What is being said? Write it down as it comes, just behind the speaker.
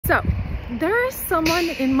So there is someone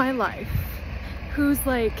in my life who's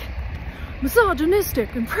like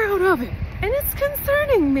misogynistic and proud of it, and it's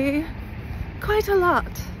concerning me quite a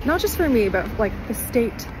lot. Not just for me, but like the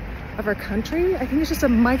state of our country. I think it's just a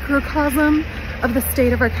microcosm of the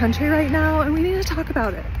state of our country right now, and we need to talk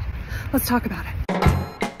about it. Let's talk about it.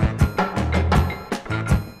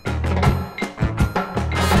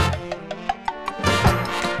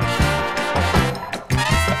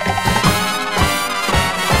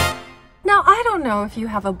 Now, I don't know if you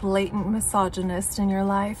have a blatant misogynist in your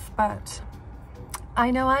life, but I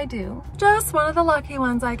know I do. Just one of the lucky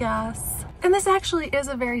ones, I guess. And this actually is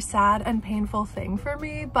a very sad and painful thing for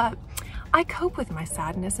me, but I cope with my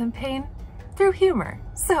sadness and pain through humor.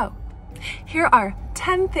 So here are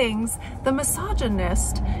 10 things the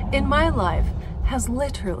misogynist in my life has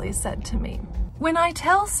literally said to me. When I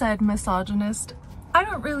tell said misogynist, I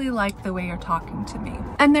don't really like the way you're talking to me.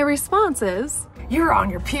 And their response is, you're on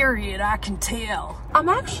your period, I can tell. I'm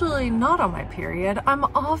actually not on my period. I'm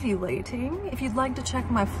ovulating. If you'd like to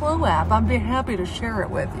check my Flow app, I'd be happy to share it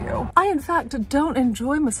with you. I, in fact, don't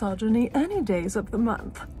enjoy misogyny any days of the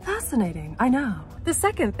month. Fascinating, I know. The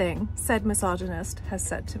second thing said misogynist has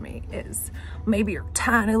said to me is, maybe your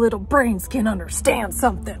tiny little brains can understand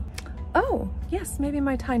something. Oh, yes, maybe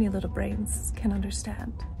my tiny little brains can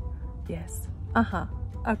understand. Yes.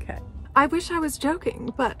 Okay. I wish I was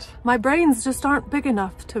joking, but my brains just aren't big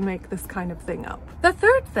enough to make this kind of thing up. The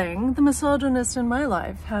third thing the misogynist in my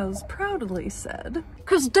life has proudly said,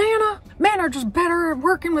 "'Cause Danna, men are just better at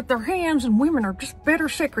working with their hands and women are just better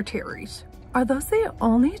secretaries." Are those the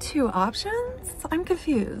only two options? I'm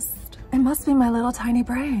confused. It must be my little tiny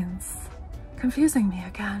brains confusing me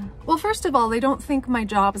again. Well, first of all, they don't think my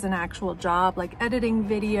job is an actual job, like editing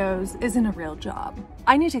videos isn't a real job.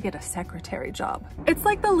 I need to get a secretary job. It's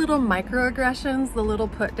like the little microaggressions, the little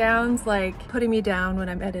put downs, like putting me down when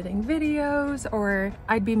I'm editing videos, or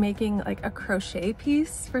I'd be making like a crochet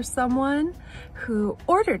piece for someone who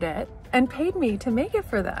ordered it and paid me to make it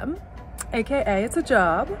for them, AKA it's a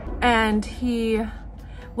job, and he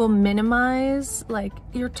will minimize like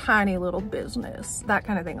your tiny little business, that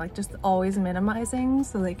kind of thing, like just always minimizing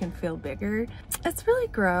so they can feel bigger. It's really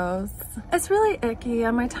gross. It's really icky,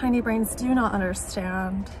 and my tiny brains do not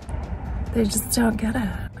understand. They just don't get it,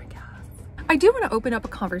 I guess. I do want to open up a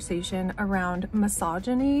conversation around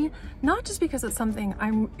misogyny, not just because it's something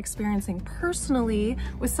I'm experiencing personally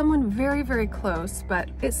with someone very, very close, but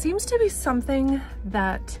it seems to be something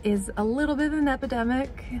that is a little bit of an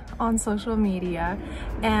epidemic on social media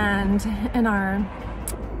and in our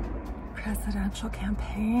presidential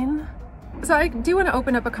campaign. So I do want to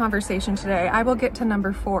open up a conversation today. I will get to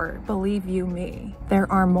number 4, believe you me.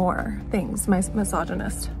 There are more things my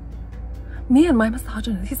misogynist. Me and my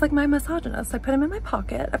misogynist. He's like my misogynist. I put him in my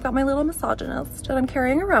pocket. I've got my little misogynist that I'm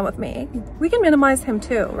carrying around with me. We can minimize him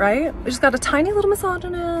too, right? We just got a tiny little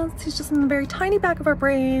misogynist. He's just in the very tiny back of our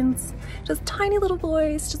brains. Just tiny little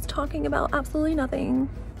voice, just talking about absolutely nothing.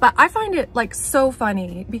 But I find it like so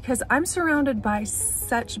funny because I'm surrounded by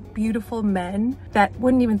such beautiful men that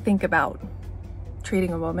wouldn't even think about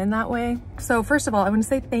treating a woman that way. So first of all, I want to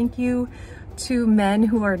say thank you to men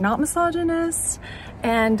who are not misogynists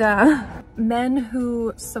and men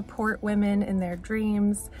who support women in their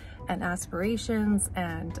dreams and aspirations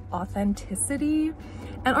and authenticity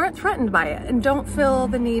and aren't threatened by it and don't feel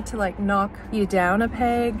the need to like knock you down a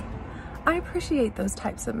peg. I appreciate those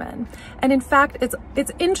types of men. And in fact,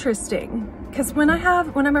 it's interesting because when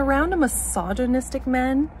I'm around a misogynistic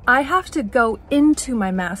man, I have to go into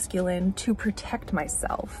my masculine to protect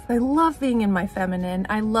myself. I love being in my feminine.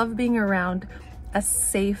 I love being around a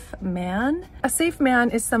safe man. A safe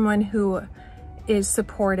man is someone who is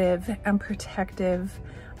supportive and protective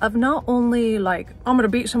of not only like, I'm gonna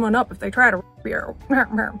beat someone up if they try to you,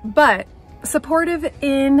 but supportive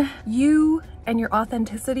in you and your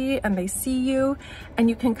authenticity, and they see you and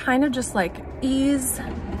you can kind of just like ease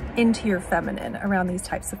into your feminine around these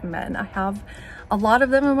types of men. I have a lot of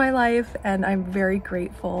them in my life and I'm very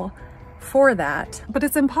grateful for that. But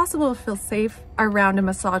it's impossible to feel safe around a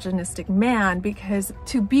misogynistic man because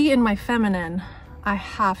to be in my feminine, I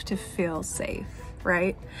have to feel safe,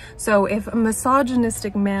 right? So if a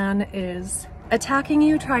misogynistic man is attacking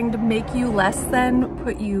you, trying to make you less than,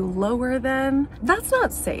 put you lower than, that's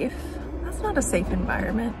not safe. That's not a safe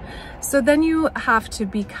environment. So then you have to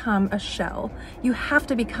become a shell. You have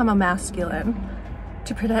to become a masculine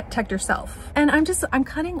to protect yourself. And I'm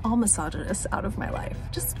cutting all misogynists out of my life.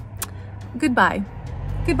 Just goodbye.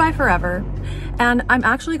 Goodbye forever. And I'm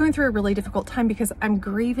actually going through a really difficult time because I'm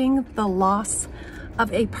grieving the loss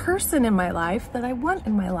of a person in my life that I want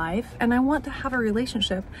in my life and I want to have a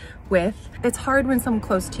relationship with. It's hard when someone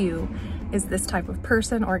close to you is this type of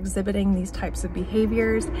person or exhibiting these types of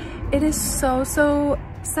behaviors. It is so, so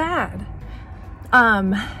sad.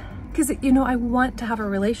 Because, you know, I want to have a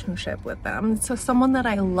relationship with them. So someone that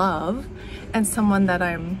I love and someone that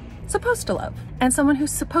I'm supposed to love and someone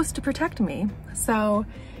who's supposed to protect me. So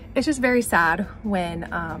it's just very sad when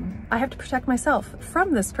I have to protect myself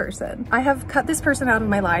from this person. I have cut this person out of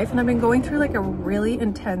my life and I've been going through like a really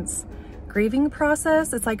intense grieving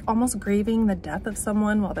process. It's like almost grieving the death of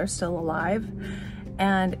someone while they're still alive.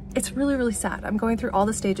 And it's really, really sad. I'm going through all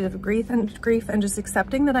the stages of grief and just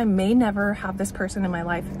accepting that I may never have this person in my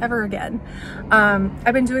life ever again.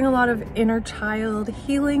 I've been doing a lot of inner child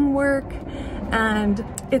healing work, and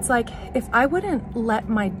it's like, if I wouldn't let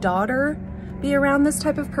my daughter be around this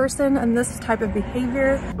type of person and this type of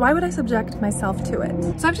behavior, why would I subject myself to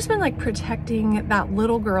it? So I've just been like protecting that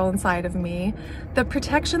little girl inside of me, the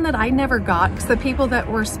protection that I never got, because the people that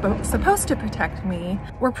were supposed to protect me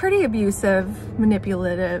were pretty abusive,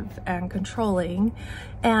 manipulative, and controlling.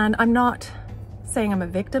 And I'm not saying I'm a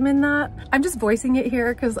victim in that. I'm just voicing it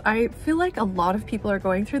here because I feel like a lot of people are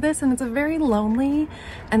going through this and it's a very lonely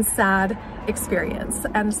and sad experience.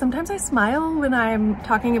 And sometimes I smile when I'm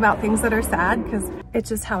talking about things that are sad because it's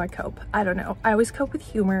just how I cope. I don't know. I always cope with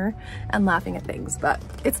humor and laughing at things, but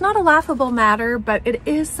it's not a laughable matter, but it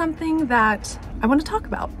is something that I want to talk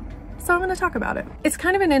about. So I'm going to talk about it. It's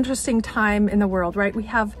kind of an interesting time in the world, right? We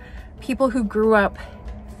have people who grew up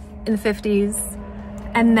in the 50s,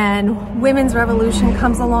 and then women's revolution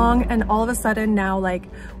comes along and all of a sudden now like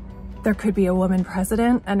there could be a woman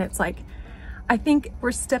president, and it's like, I think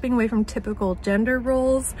we're stepping away from typical gender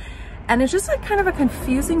roles and it's just like kind of a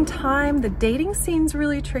confusing time. The dating scene's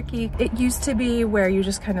really tricky. It used to be where you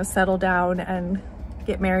just kind of settle down and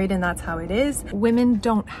get married and that's how it is. Women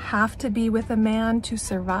don't have to be with a man to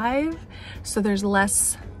survive, so there's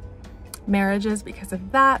less marriages because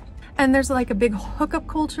of that. And there's like a big hookup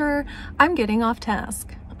culture. I'm getting off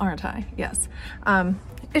task, aren't I? Yes.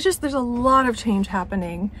 It's just, there's a lot of change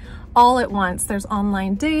happening all at once. There's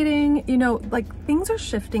online dating, you know, like things are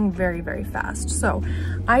shifting very, very fast. So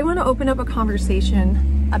I want to open up a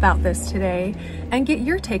conversation about this today and get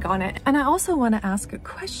your take on it. And I also want to ask a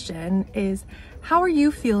question is, how are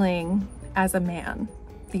you feeling as a man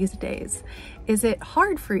these days? Is it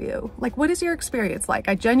hard for you? Like, what is your experience like?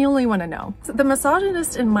 I genuinely want to know. So the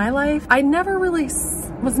misogynist in my life, I never really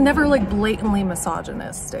was never like blatantly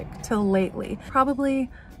misogynistic till lately. Probably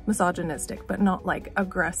misogynistic, but not like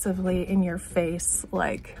aggressively in your face,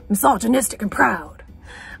 like misogynistic and proud,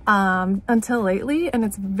 until lately. And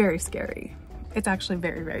it's very scary. It's actually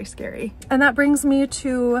very, very scary. And that brings me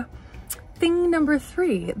to thing number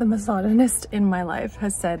 3. The misogynist in my life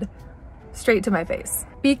has said straight to my face.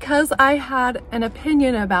 Because I had an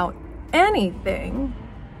opinion about anything.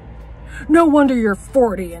 No wonder you're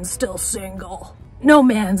 40 and still single. No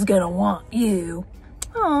man's gonna want you.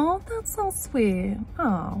 Oh, that's so sweet.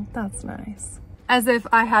 Oh, that's nice. As if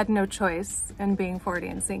I had no choice in being 40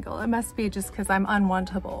 and single. It must be just because I'm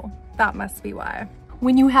unwantable. That must be why.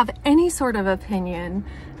 When you have any sort of opinion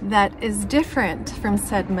that is different from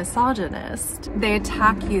said misogynist, they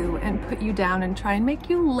attack you and put you down and try and make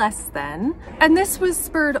you less than. And this was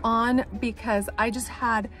spurred on because I just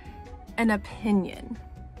had an opinion.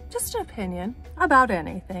 Just an opinion about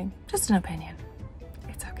anything. Just an opinion.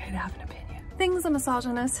 It's okay to have an opinion. Things a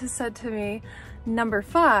misogynist has said to me. Number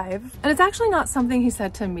 5, and it's actually not something he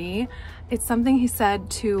said to me, it's something he said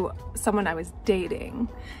to someone I was dating.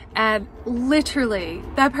 And literally,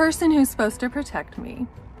 that person who's supposed to protect me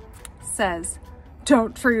says,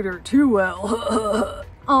 "Don't treat her too well."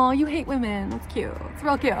 Oh, you hate women. It's cute. It's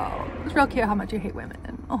real cute. It's real cute how much you hate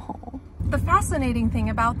women. Oh. The fascinating thing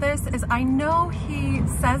about this is I know he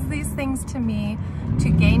says these things to me to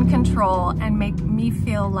gain control and make me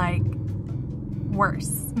feel like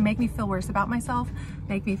worse, make me feel worse about myself,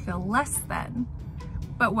 make me feel less than.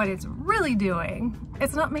 But what it's really doing,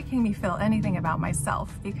 it's not making me feel anything about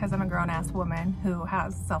myself because I'm a grown-ass woman who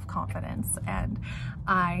has self-confidence and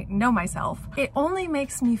I know myself. It only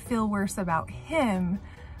makes me feel worse about him,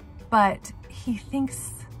 but he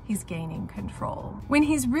thinks he's gaining control when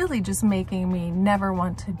he's really just making me never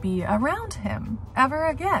want to be around him ever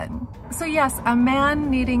again. So yes, a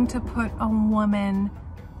man needing to put a woman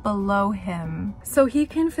below him so he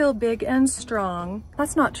can feel big and strong.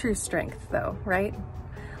 That's not true strength though, right?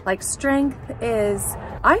 Like strength is,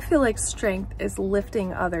 I feel like strength is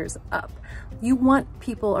lifting others up. You want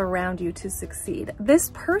people around you to succeed. This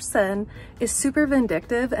person is super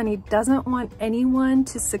vindictive and he doesn't want anyone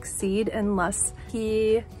to succeed unless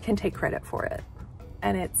he can take credit for it.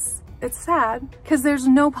 and it's sad because there's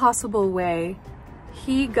no possible way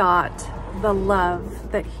he got the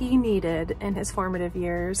love that he needed in his formative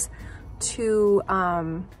years to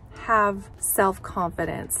have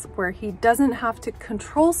self-confidence where he doesn't have to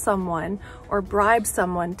control someone or bribe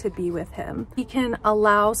someone to be with him. He can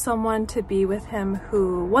allow someone to be with him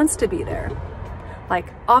who wants to be there.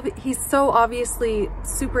 Like, he's so obviously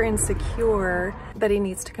super insecure that he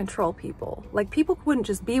needs to control people. Like, people wouldn't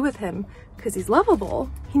just be with him because he's lovable.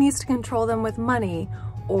 He needs to control them with money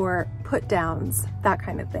or put downs, that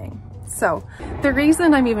kind of thing. So the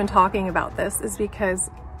reason I'm even talking about this is because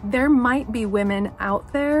there might be women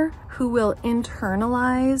out there who will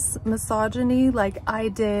internalize misogyny like I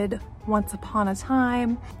did once upon a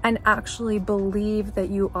time and actually believe that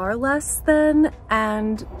you are less than,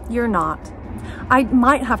 and you're not. I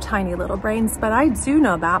might have tiny little brains, but I do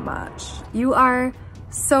know that much. You are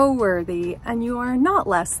so worthy and you are not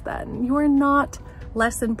less than. You are not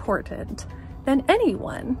less important than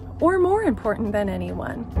anyone or more important than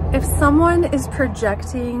anyone. If someone is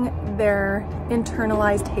projecting their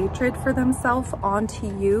internalized hatred for themselves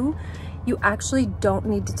onto you, you actually don't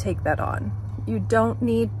need to take that on. You don't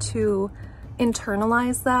need to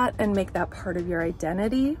internalize that and make that part of your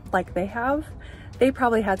identity like they have. They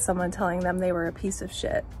probably had someone telling them they were a piece of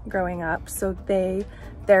shit growing up, so they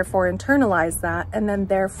therefore internalize that and then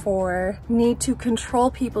therefore need to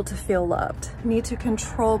control people to feel loved, need to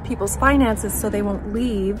control people's finances so they won't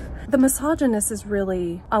leave. The misogynist is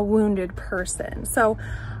really a wounded person. So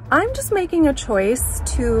I'm just making a choice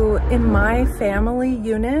to, in my family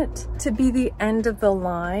unit, to be the end of the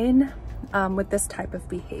line with this type of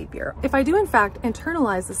behavior. If I do in fact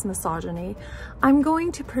internalize this misogyny, I'm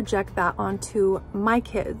going to project that onto my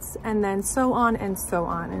kids, and then so on and so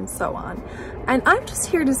on and so on. And I'm just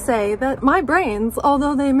here to say that my brains,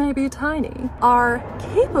 although they may be tiny, are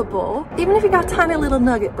capable, even if you got tiny little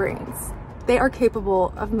nugget brains, they are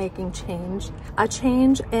capable of making change, a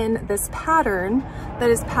change in this pattern that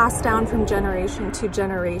is passed down from generation to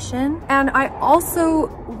generation. And I also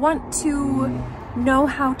want to know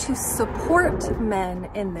how to support men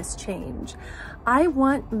in this change. I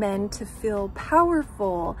want men to feel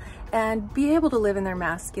powerful and be able to live in their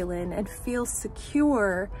masculine and feel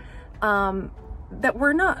secure, that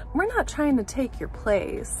we're not trying to take your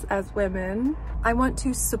place as women. I want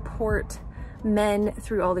to support men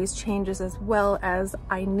through all these changes, as well as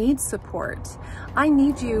I need support. I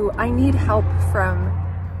need you, I need help from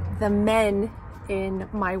the men in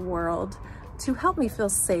my world to help me feel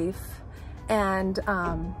safe and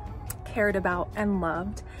cared about and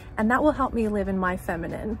loved, and that will help me live in my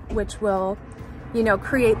feminine, which will, you know,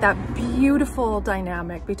 create that beautiful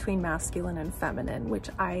dynamic between masculine and feminine, which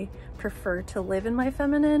I prefer to live in my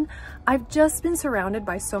feminine. I've just been surrounded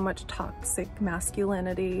by so much toxic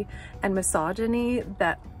masculinity and misogyny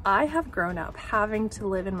that I have grown up having to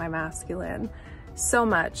live in my masculine so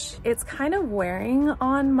much. It's kind of wearing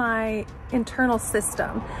on my internal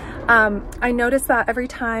system. I notice that every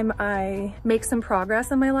time I make some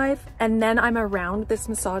progress in my life and then I'm around this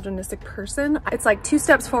misogynistic person, it's like 2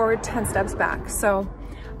 steps forward, 10 steps back. So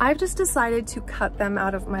I've just decided to cut them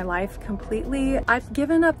out of my life completely. I've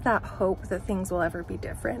given up that hope that things will ever be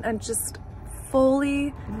different and just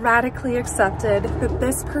fully, radically accepted that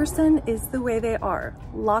this person is the way they are.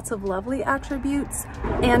 Lots of lovely attributes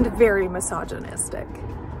and very misogynistic.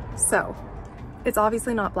 So it's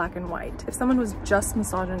obviously not black and white. If someone was just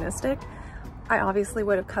misogynistic, I obviously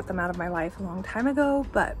would have cut them out of my life a long time ago,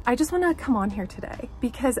 but I just want to come on here today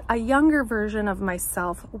because a younger version of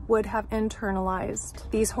myself would have internalized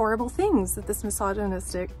these horrible things that this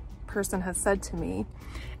misogynistic person has said to me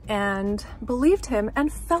and believed him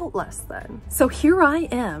and felt less than. So here I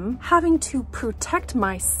am having to protect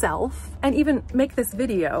myself and even make this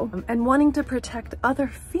video and wanting to protect other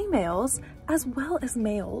females as well as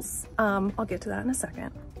males. I'll get to that in a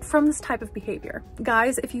second. From this type of behavior.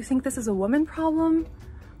 Guys, if you think this is a woman problem,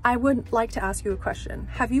 I would like to ask you a question.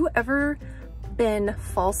 Have you ever been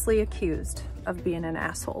falsely accused of being an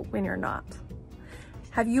asshole when you're not?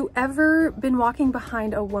 Have you ever been walking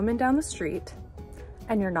behind a woman down the street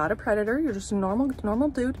and you're not a predator, you're just a normal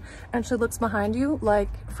dude, and she looks behind you like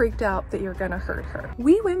freaked out that you're gonna hurt her?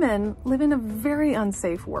 We women live in a very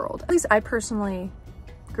unsafe world. At least I personally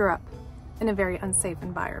grew up in a very unsafe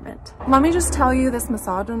environment. Let me just tell you, this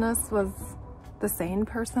misogynist was the sane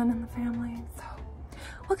person in the family, so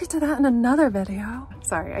we'll get to that in another video.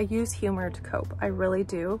 Sorry, I use humor to cope. I really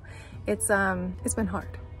do. It's been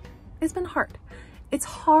hard. It's been hard. It's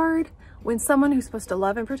hard when someone who's supposed to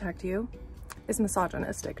love and protect you is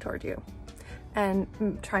misogynistic toward you. and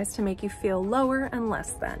tries to make you feel lower and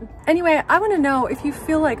less than. Anyway, I want to know if you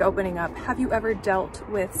feel like opening up, have you ever dealt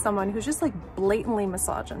with someone who's just like blatantly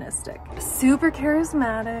misogynistic, super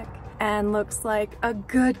charismatic, and looks like a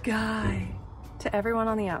good guy to everyone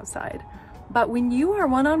on the outside? But when you are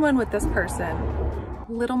one-on-one with this person,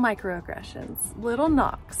 little microaggressions, little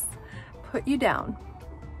knocks, put you down.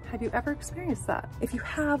 Have you ever experienced that? If you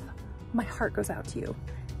have, my heart goes out to you.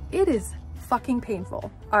 It is fucking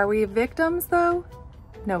painful. Are we victims though?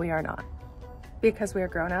 No, we are not, because we are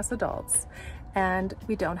grown-ass adults and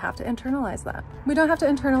we don't have to internalize that. We don't have to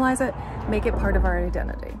internalize it, make it part of our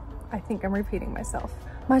identity. I think I'm repeating myself.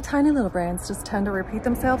 My tiny little brains just tend to repeat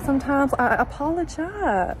themselves sometimes. I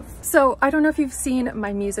apologize. So I don't know if you've seen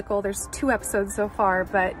my musical. There's 2 episodes so far,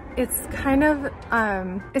 but it's kind of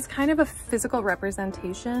a physical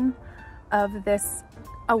representation of this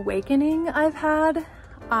awakening I've had,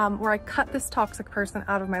 where I cut this toxic person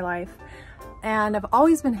out of my life. And I've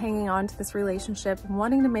always been hanging on to this relationship,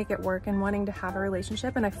 wanting to make it work and wanting to have a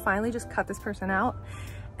relationship. And I finally just cut this person out.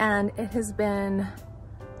 And it has been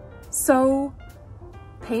so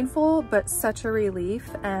painful, but such a relief.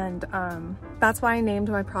 And that's why I named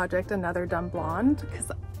my project Another Dumb Blonde,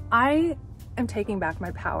 because I am taking back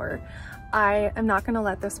my power. I am not gonna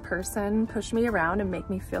let this person push me around and make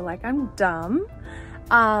me feel like I'm dumb.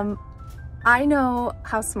 I know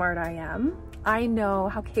how smart I am. I know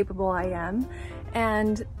how capable I am.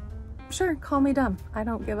 And sure, call me dumb. I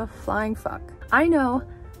don't give a flying fuck. I know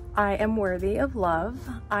I am worthy of love.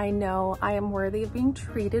 I know I am worthy of being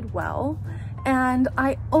treated well. And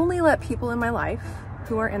I only let people in my life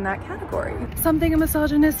who are in that category. Something a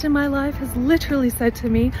misogynist in my life has literally said to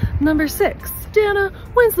me, number 6, Danna,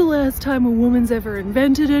 when's the last time a woman's ever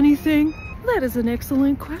invented anything? That is an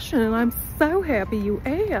excellent question, and I'm so happy you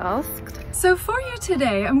asked. So for you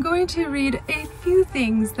today, I'm going to read a few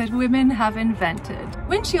things that women have invented.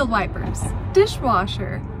 Windshield wipers,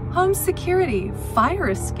 dishwasher, home security, fire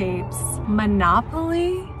escapes,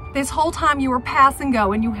 Monopoly. This whole time you were pass and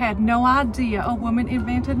go and you had no idea a woman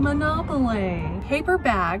invented Monopoly. Paper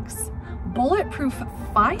bags, bulletproof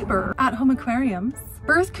fiber, at-home aquariums,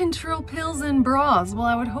 birth control pills and bras. Well,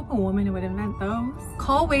 I would hope a woman would invent those.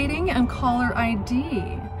 Call waiting and caller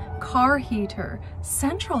ID. Car heater,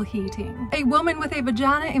 central heating. A woman with a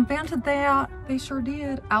vagina invented that. They sure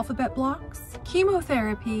did. Alphabet blocks,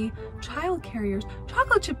 chemotherapy, child carriers,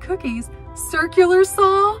 chocolate chip cookies, circular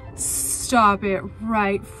saw. Stop it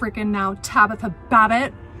right frickin' now, Tabitha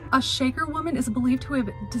Babbitt. A Shaker woman is believed to have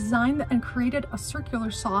designed and created a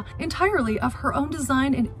circular saw entirely of her own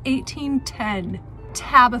design in 1810.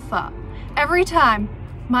 Tabitha. Every time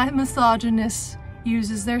my misogynist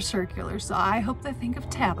uses their circular saw, I hope they think of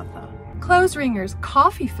Tabitha. Clothes wringers,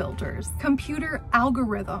 coffee filters, computer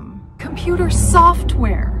algorithm, computer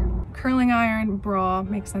software, curling iron, bra,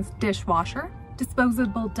 makes sense, dishwasher,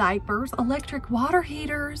 disposable diapers, electric water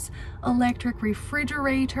heaters, electric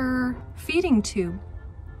refrigerator, feeding tube,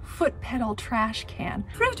 foot pedal trash can,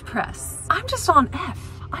 fruit press. I'm just on F.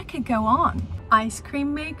 I could go on. Ice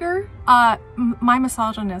cream maker. My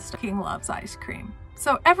misogynist king loves ice cream.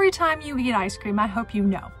 So every time you eat ice cream, I hope you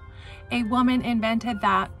know. A woman invented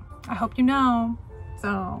that. I hope you know.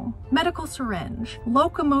 So, medical syringe,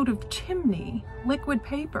 locomotive chimney, liquid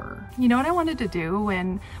paper. You know what I wanted to do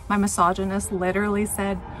when my misogynist literally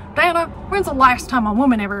said, Danna, when's the last time a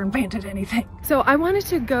woman ever invented anything? So I wanted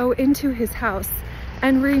to go into his house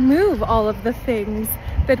and remove all of the things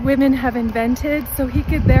that women have invented so he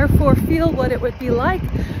could therefore feel what it would be like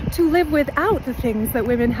to live without the things that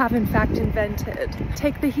women have in fact invented.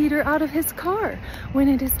 Take the heater out of his car when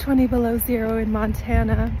it is 20 below zero in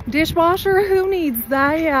Montana. Dishwasher, who needs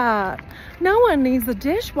that? No one needs a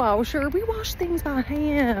dishwasher. We wash things by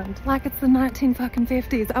hand like it's the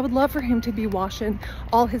 1950s. I would love for him to be washing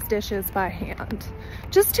all his dishes by hand,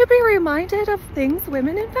 just to be reminded of things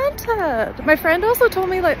women invented. My friend also told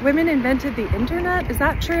me like women invented the internet. Is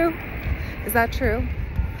that true? Is that true?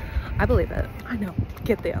 I believe it. I know.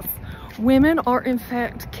 Get this. Women are in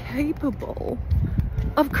fact capable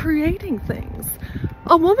of creating things.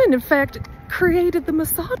 A woman in fact created the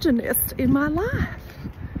misogynist in my life.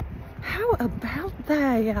 How about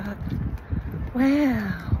that?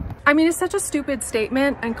 Wow. I mean, it's such a stupid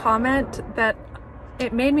statement and comment that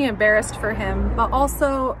it made me embarrassed for him, but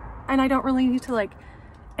also, and I don't really need to like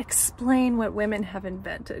explain what women have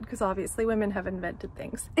invented, because obviously women have invented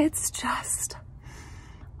things. It's just,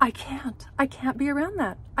 I can't be around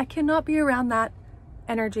that. I cannot be around that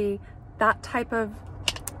energy, that type of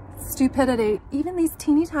stupidity. Even these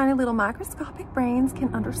teeny tiny little microscopic brains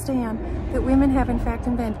can understand that women have in fact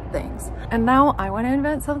invented things. And now I want to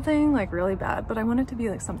invent something like really bad, but I want it to be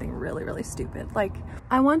like something really, really stupid. Like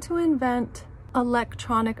I want to invent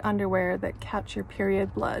electronic underwear that catch your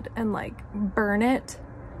period blood and like burn it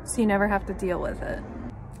so you never have to deal with it.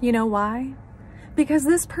 You know why? Because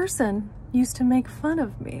this person used to make fun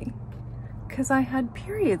of me because I had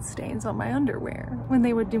period stains on my underwear when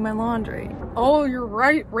they would do my laundry. Oh, you're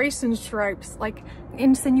right, racing stripes. Like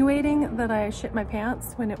insinuating that I shit my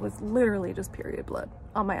pants when it was literally just period blood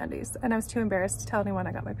on my undies. And I was too embarrassed to tell anyone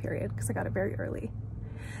I got my period because I got it very early.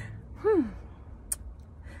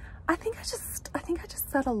 I think I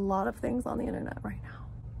just said a lot of things on the internet right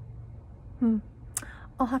now.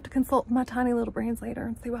 I'll have to consult my tiny little brains later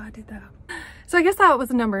and see why I did that. So I guess that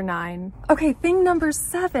was number 9. Okay, thing number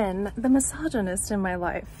 7, the misogynist in my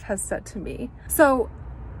life has said to me. So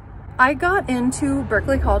I got into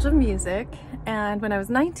Berklee College of Music, and when I was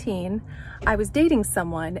 19, I was dating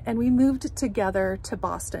someone and we moved together to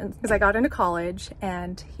Boston because I got into college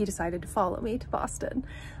and he decided to follow me to Boston.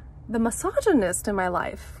 The misogynist in my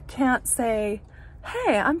life can't say,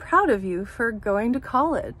 hey, I'm proud of you for going to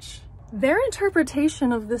college. Their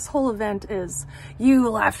interpretation of this whole event is, you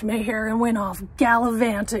left me here and went off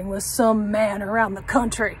gallivanting with some man around the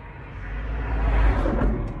country.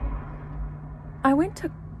 I went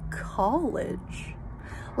to college.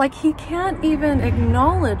 Like he can't even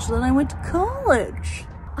acknowledge that I went to college.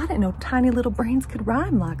 I didn't know tiny little brains could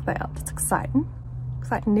rhyme like that. That's exciting.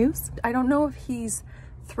 Exciting news. I don't know if he's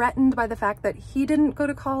threatened by the fact that he didn't go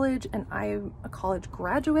to college and I'm a college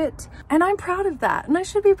graduate, and I'm proud of that, and I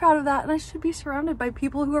should be proud of that, and I should be surrounded by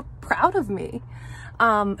people who are proud of me.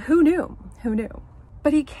 Who knew?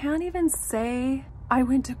 But he can't even say I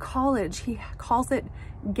went to college. He calls it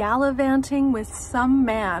gallivanting with some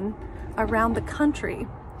man around the country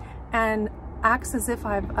and acts as if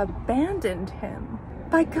I've abandoned him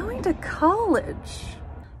by going to college.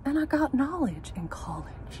 And I got knowledge in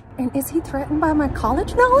college. And is he threatened by my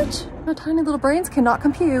college knowledge? My tiny little brains cannot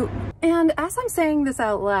compute. And as I'm saying this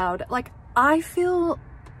out loud, like I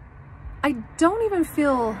don't even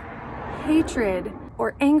feel hatred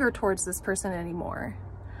or anger towards this person anymore.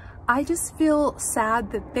 I just feel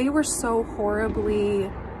sad that they were so horribly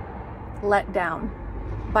let down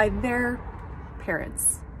by their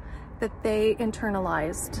parents, that they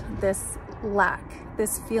internalized this lack,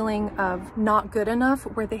 this feeling of not good enough,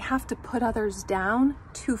 where they have to put others down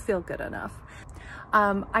to feel good enough.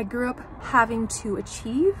 I grew up having to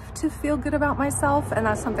achieve to feel good about myself, and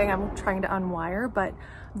that's something I'm trying to unwire, but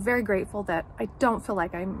I'm very grateful that I don't feel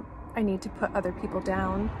like I need to put other people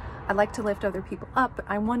down. I like to lift other people up.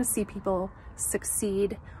 I want to see people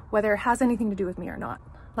succeed, whether it has anything to do with me or not.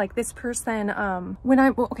 Like this person, when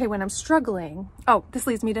I'm struggling, oh, this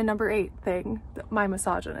leads me to number 8 thing that my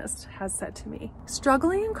misogynist has said to me.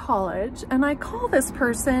 Struggling in college, and I call this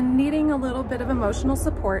person needing a little bit of emotional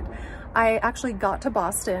support. I actually got to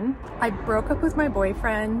Boston. I broke up with my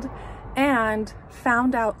boyfriend and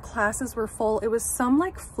found out classes were full. It was some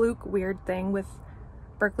like fluke weird thing with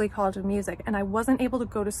Berklee College of Music, and I wasn't able to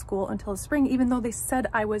go to school until the spring, even though they said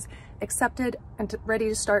I was accepted and ready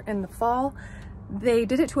to start in the fall. They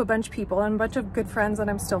did it to a bunch of people, and a bunch of good friends that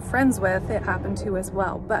I'm still friends with, it happened to as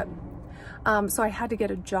well. But so I had to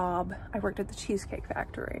get a job. I worked at the Cheesecake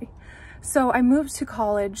Factory. So I moved to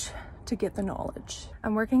college to get the knowledge.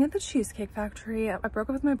 I'm working at the Cheesecake Factory. I broke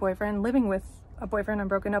up with my boyfriend, living with a boyfriend I'm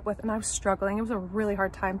broken up with, and I was struggling. It was a really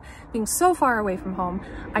hard time being so far away from home.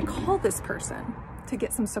 I called this person to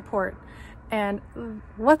get some support, and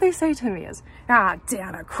what they say to me is, ah,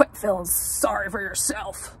 Danna, quit feeling sorry for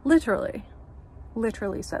yourself.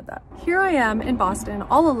 Literally said that. Here I am in Boston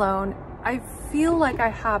all alone. I feel like I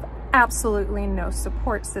have absolutely no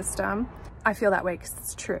support system. I feel that way because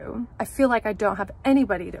it's true. I feel like I don't have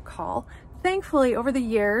anybody to call. Thankfully, over the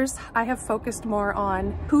years, I have focused more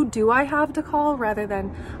on who do I have to call rather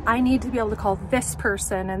than I need to be able to call this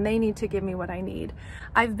person and they need to give me what I need.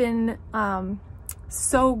 I've been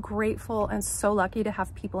so grateful and so lucky to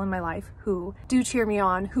have people in my life who do cheer me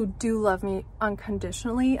on, who do love me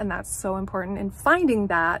unconditionally, and that's so important. And finding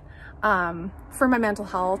that for my mental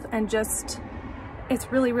health, and just it's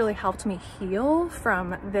really helped me heal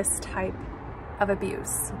from this type of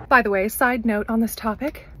abuse. By the way, side note on this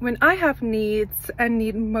topic, when I have needs and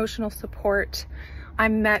need emotional support,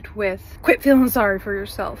 I'm met with quit feeling sorry for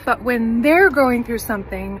yourself. But when they're going through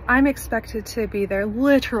something, I'm expected to be their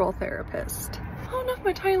literal therapist. I don't know if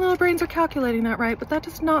my tiny little brains are calculating that right, but that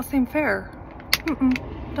does not seem fair.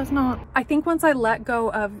 Does not. I think once I let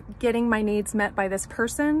go of getting my needs met by this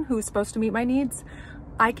person who's supposed to meet my needs,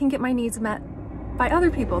 I can get my needs met by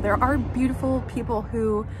other people. There are beautiful people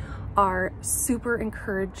who are super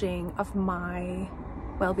encouraging of my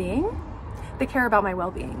well-being. They care about my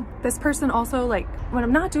well-being. This person also, like, when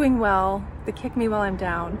I'm not doing well, they kick me while I'm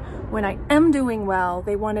down. When I am doing well,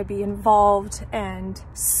 they want to be involved and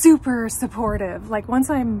super supportive. Like,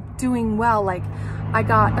 once I'm doing well, like, I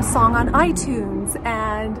got a song on iTunes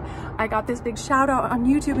and I got this big shout out on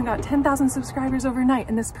YouTube and got 10,000 subscribers overnight.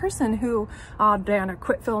 And this person who, Danna,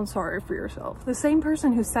 quit feeling sorry for yourself. The same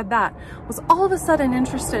person who said that was all of a sudden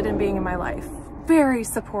interested in being in my life. Very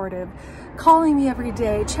supportive, calling me every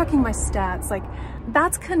day, checking my stats. Like,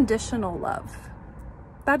 that's conditional love.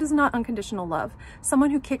 That is not unconditional love. Someone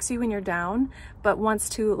who kicks you when you're down, but wants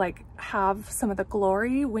to like have some of the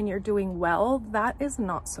glory when you're doing well, that is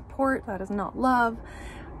not support. That is not love.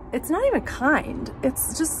 It's not even kind.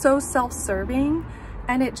 It's just so self-serving,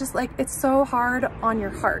 and it just like, it's so hard on your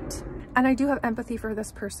heart. And I do have empathy for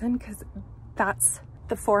this person because that's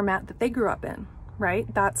the format that they grew up in.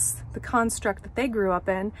 Right? That's the construct that they grew up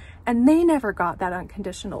in, and they never got that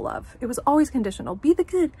unconditional love. It was always conditional. Be the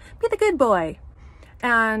good boy.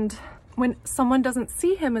 And when someone doesn't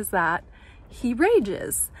see him as that, he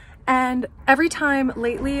rages. And every time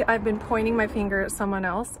lately I've been pointing my finger at someone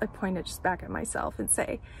else, I point it just back at myself and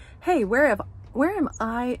say, hey, where am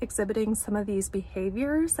I exhibiting some of these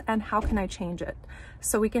behaviors, and how can I change it?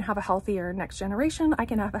 So we can have a healthier next generation. I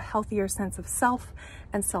can have a healthier sense of self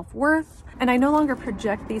and self-worth. And I no longer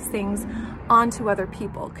project these things onto other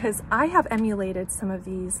people, because I have emulated some of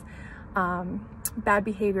these bad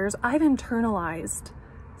behaviors. I've internalized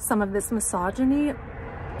some of this misogyny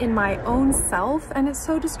in my own self, and it's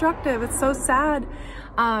so destructive. It's so sad.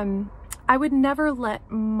 I would never let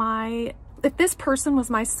if this person was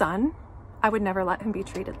my son, I would never let him be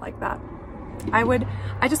treated like that.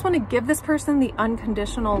 I just want to give this person the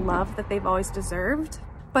unconditional love that they've always deserved.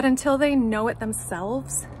 But until they know it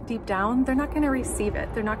themselves deep down, they're not going to receive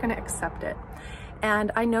it. They're not going to accept it.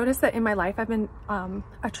 And I noticed that in my life, I've been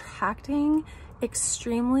attracting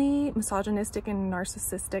extremely misogynistic and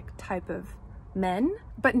narcissistic type of men,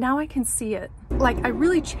 but now I can see it. Like, I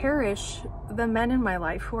really cherish the men in my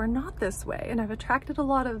life who are not this way, and I've attracted a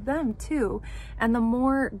lot of them too. And the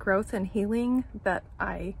more growth and healing that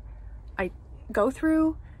I go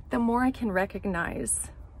through, the more I can recognize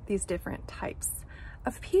these different types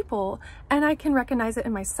of people, and I can recognize it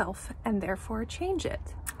in myself and therefore change it.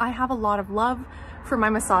 I have a lot of love for my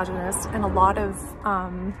misogynist and a lot of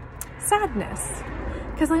sadness,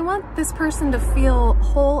 because I want this person to feel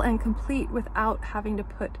whole and complete without having to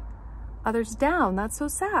put others down. That's so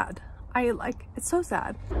sad. It's so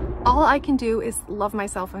sad. All I can do is love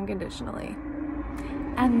myself unconditionally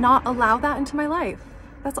and not allow that into my life.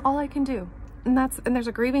 That's all I can do. And there's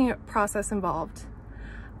a grieving process involved,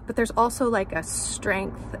 but there's also like a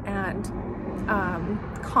strength and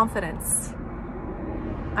confidence.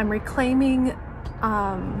 I'm reclaiming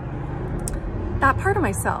that part of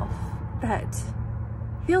myself that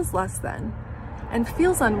feels less than and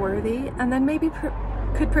feels unworthy, and then maybe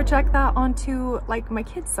could project that onto like my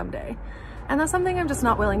kids someday. And that's something I'm just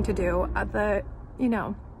not willing to do.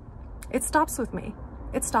 It stops with me.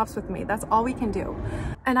 It stops with me. That's all we can do.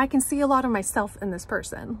 And I can see a lot of myself in this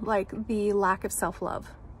person, like the lack of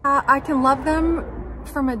self-love. I can love them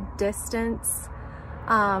from a distance,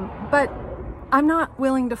 but I'm not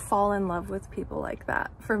willing to fall in love with people like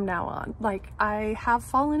that from now on. Like, I have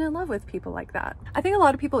fallen in love with people like that. I think a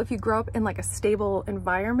lot of people, if you grow up in like a stable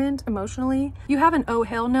environment emotionally, you have an oh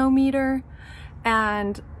hell no meter,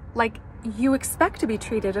 and like you expect to be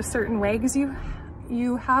treated a certain way because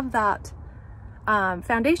you have that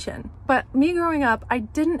foundation. But me growing up, I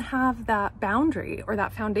didn't have that boundary or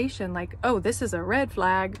that foundation. Like, oh, this is a red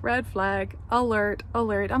flag, alert,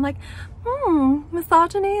 alert. I'm like,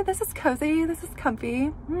 misogyny, this is cozy, this is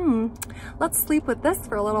comfy. Let's sleep with this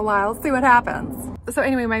for a little while, see what happens. So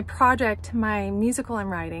anyway, my project, my musical I'm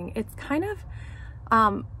writing, it's kind of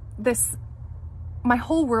my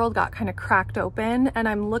whole world got kind of cracked open, and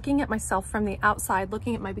I'm looking at myself from the outside,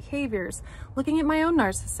 looking at my behaviors, looking at my own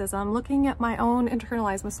narcissism, looking at my own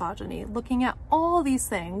internalized misogyny, looking at all these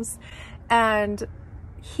things and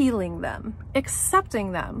healing them,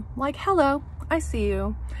 accepting them. Like, hello, I see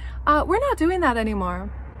you. We're not doing that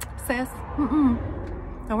anymore, sis.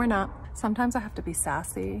 No, we're not. Sometimes I have to be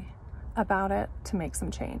sassy about it to make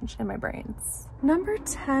some change in my brains. Number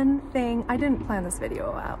 10 thing, I didn't plan this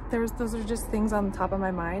video out. Those are just things on the top of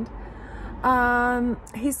my mind.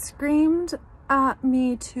 He screamed at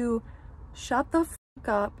me to shut the fuck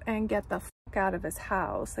up and get the fuck out of his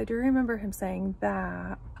house. I do remember him saying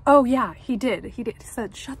that. Oh yeah, he did. He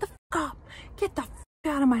said, shut the fuck up, get the fuck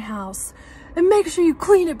out of my house, and make sure you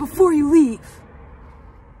clean it before you leave.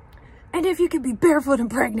 And if you could be barefoot and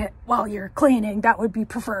pregnant while you're cleaning, that would be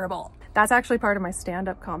preferable. That's actually part of my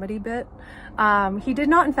stand-up comedy bit. He did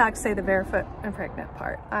not in fact say the barefoot and pregnant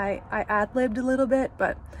part. I ad-libbed a little bit,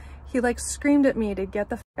 but he like screamed at me to get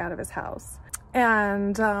the f out of his house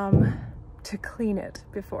and to clean it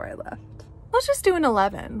before I left. Let's just do an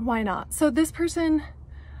 11, why not? So this person,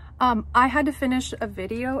 I had to finish a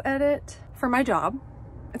video edit for my job.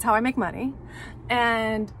 It's how I make money.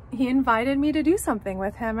 And he invited me to do something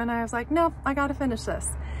with him and I was like, nope, I gotta finish this.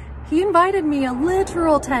 He invited me a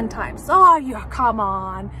literal 10 times. Oh, yeah, come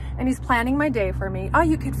on. And he's planning my day for me. Oh,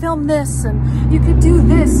 you could film this and you could do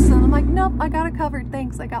this. And I'm like, nope, I got it covered.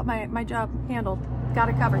 Thanks, I got my job handled. Got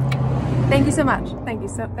it covered. Thank you so much. Thank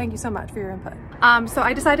you so much for your input. So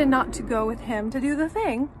I decided not to go with him to do the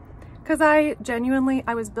thing because I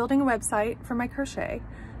was building a website for my crochet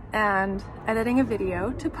and editing a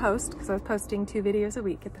video to post because I was posting 2 videos a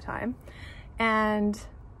week at the time. And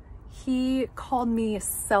he called me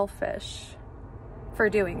selfish for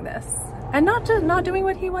doing this and not doing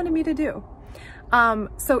what he wanted me to do.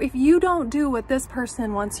 So if you don't do what this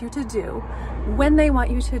person wants you to do when they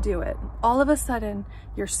want you to do it, all of a sudden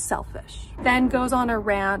you're selfish. Then goes on a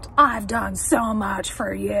rant, I've done so much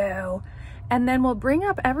for you. And then will bring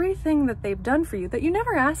up everything that they've done for you that you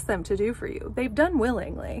never asked them to do for you. They've done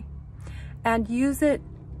willingly, and use it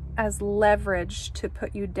as leverage to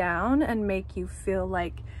put you down and make you feel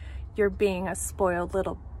like you're being a spoiled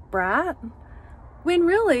little brat, when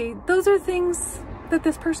really those are things that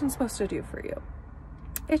this person's supposed to do for you.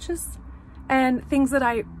 It's just, and things that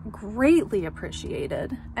I greatly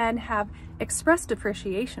appreciated and have expressed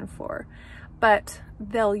appreciation for, but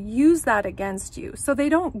they'll use that against you. So they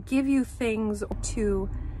don't give you things to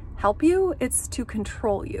help you, it's to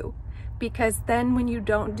control you. Because then when you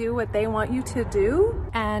don't do what they want you to do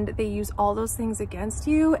and they use all those things against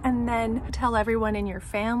you and then tell everyone in your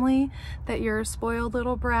family that you're a spoiled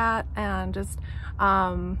little brat and just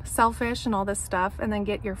selfish and all this stuff, and then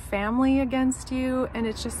get your family against you, and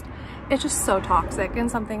it's just so toxic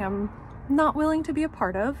and something I'm not willing to be a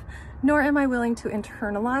part of, nor am I willing to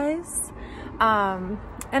internalize.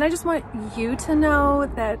 And I just want you to know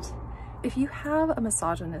that if you have a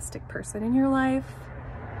misogynistic person in your life,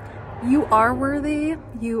 you are worthy,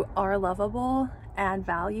 you are lovable and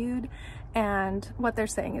valued, and what they're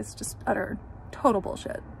saying is just utter total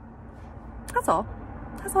bullshit. That's all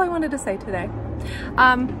I wanted to say today.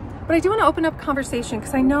 But I do want to open up conversation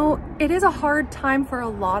because I know it is a hard time for a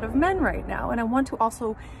lot of men right now, and I want to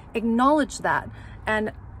also acknowledge that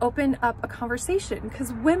and open up a conversation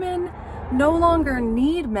because women no longer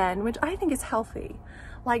need men, which I think is healthy.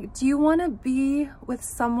 Like, do you want to be with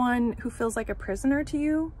someone who feels like a prisoner to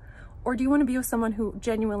you? Or do you want to be with someone who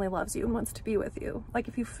genuinely loves you and wants to be with you? Like,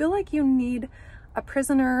 if you feel like you need a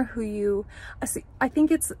prisoner who you, I think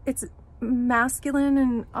it's masculine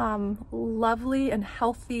and lovely and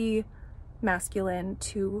healthy masculine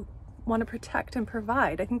to want to protect and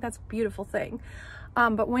provide. I think that's a beautiful thing.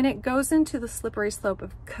 But when it goes into the slippery slope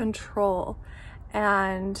of control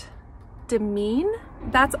and demean,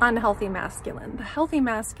 that's unhealthy masculine. The healthy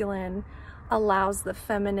masculine allows the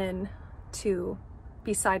feminine to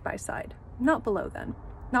be side by side, not below them,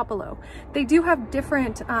 not below. They do have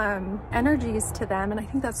different energies to them, and I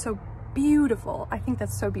think that's so beautiful. I think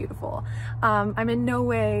that's so beautiful. I'm in no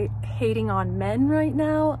way hating on men right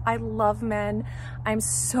now. I love men. I'm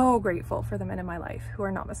so grateful for the men in my life who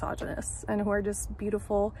are not misogynists and who are just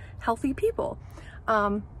beautiful, healthy people.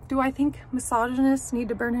 Do I think misogynists need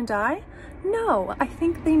to burn and die? No, I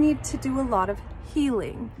think they need to do a lot of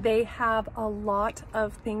healing. They have a lot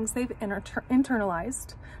of things they've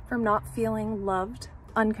internalized from not feeling loved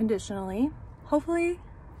unconditionally. Hopefully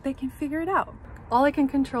they can figure it out. All I can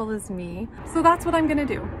control is me. So that's what I'm gonna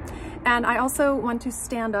do. And I also want to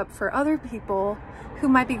stand up for other people who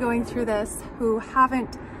might be going through this, who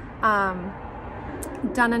haven't done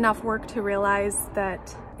enough work to realize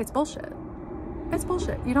that it's bullshit. It's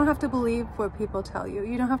bullshit. You don't have to believe what people tell you.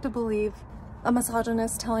 You don't have to believe a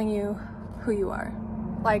misogynist telling you who you are.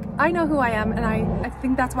 Like, I know who I am, and I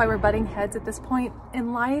think that's why we're butting heads at this point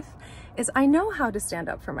in life, is I know how to stand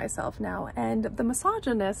up for myself now, and the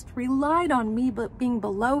misogynist relied on me being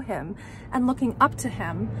below him and looking up to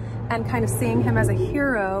him and kind of seeing him as a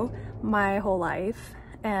hero my whole life.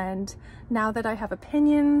 And now that I have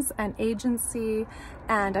opinions and agency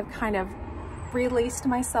and I've kind of released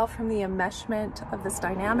myself from the enmeshment of this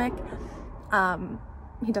dynamic,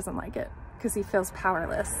 he doesn't like it because he feels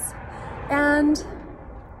powerless. And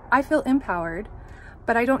I feel empowered,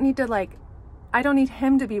 but I don't need to I don't need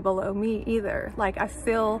him to be below me either. Like, I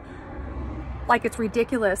feel like it's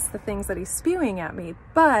ridiculous the things that he's spewing at me,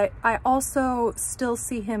 but I also still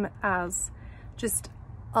see him as just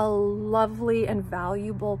a lovely and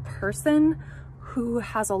valuable person who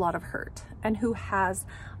has a lot of hurt and who has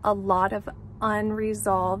a lot of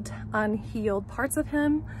unresolved, unhealed parts of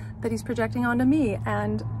him that he's projecting onto me,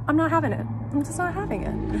 and I'm not having it. I'm just not having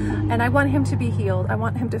it. And I want him to be healed. I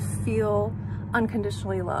want him to feel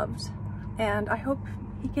unconditionally loved. And I hope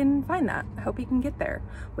he can find that. I hope he can get there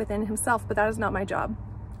within himself, but that is not my job.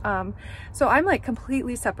 So I'm like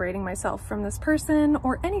completely separating myself from this person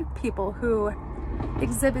or any people who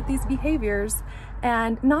exhibit these behaviors.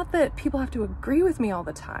 And not that people have to agree with me all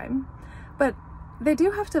the time, but they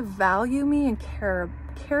do have to value me and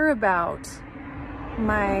care about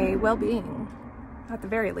my well-being at the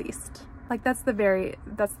very least. Like that's the very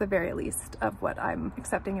least of what I'm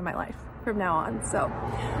accepting in my life from now on. So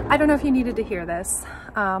I don't know if you needed to hear this.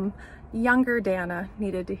 Younger Danna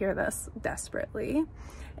needed to hear this desperately.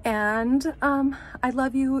 And I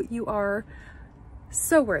love you. You are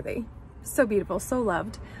so worthy, so beautiful, so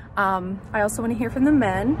loved. I also want to hear from the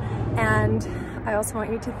men, and I also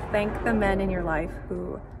want you to thank the men in your life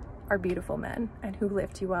who are beautiful men and who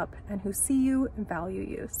lift you up and who see you and value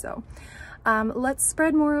you. So let's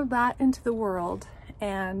spread more of that into the world,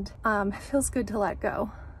 and it feels good to let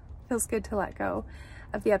go. It feels good to let go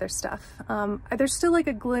of the other stuff. There's still like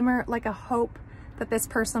a glimmer, like a hope that this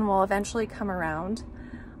person will eventually come around.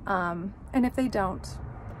 And if they don't,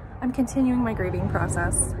 I'm continuing my grieving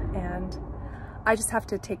process, and I just have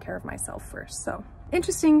to take care of myself first. So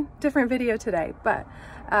interesting, different video today, but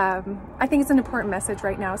I think it's an important message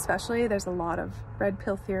right now, especially. There's a lot of red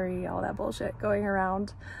pill theory, all that bullshit going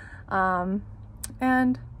around.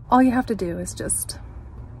 And all you have to do is just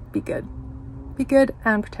be good. Be good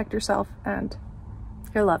and protect yourself, and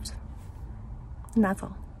you're loved. And that's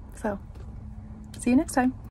all. So see you next time.